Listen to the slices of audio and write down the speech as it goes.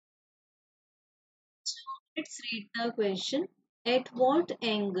Let's read the question. At what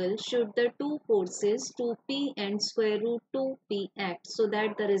angle should the two forces 2P and square root 2P act so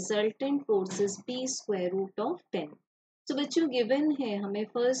that the resultant force is P square root of 10? So बच्चों given है हमें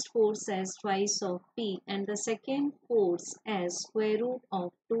first force as twice of P and the second force as square root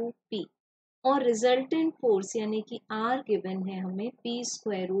of 2P और resultant force यानी कि R given है हमें P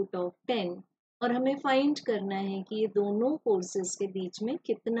square root of 10 और हमें फाइंड करना है कि ये दोनों फोर्सेस के बीच में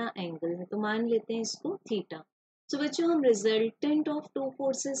कितना एंगल है। तो मान लेते हैं इसको थीटा। तो बच्चों हम रिजल्टेंट ऑफ टू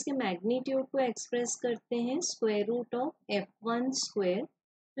फोर्सेस के मैग्नीट्यूड को एक्सप्रेस करते हैं square root of F1 square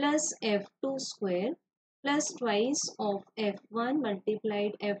plus F2 square plus twice of F1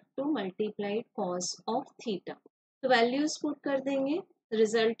 multiplied F2 multiplied cos of theta. तो वैल्यूज पुट कर देंगे।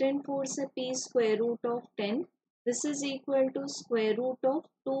 रिजल्टेंट फोर्स है P square root of 10। This is equal to square root of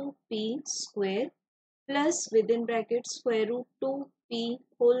 2p square plus within bracket square root 2p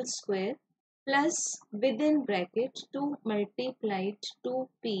whole square plus within bracket 2 multiplied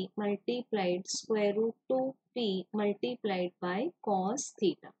 2p multiplied square root 2p multiplied by cos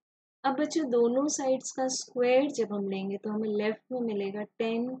theta। अब बच्चों दोनों sides का square जब हम लेंगे तो हमें left में मिलेगा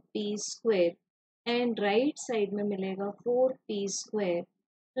 10p square and right side में मिलेगा 4p square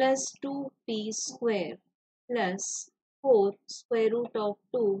plus 2p square plus 4 square root of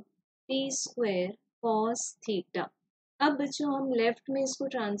 2p square cos theta. अब बच्चों हम लेफ्ट में इसको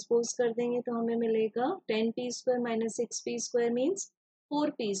ट्रांसपोज कर देंगे तो हमें मिलेगा 10p square minus 6p square means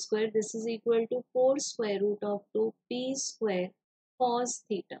 4p square. This is equal to 4 square root of 2p square cos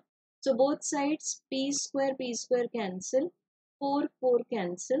theta. So both sides p square cancel 4 4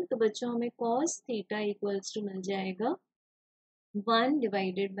 cancel. तो बच्चों हमें कॉस थीटा इक्वल्स टू मिल जाएगा 1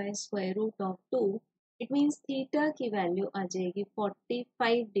 divided by square root of 2. It means theta की value आ जाएगी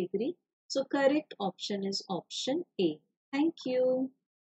 45 degree. So correct option is option A. Thank you.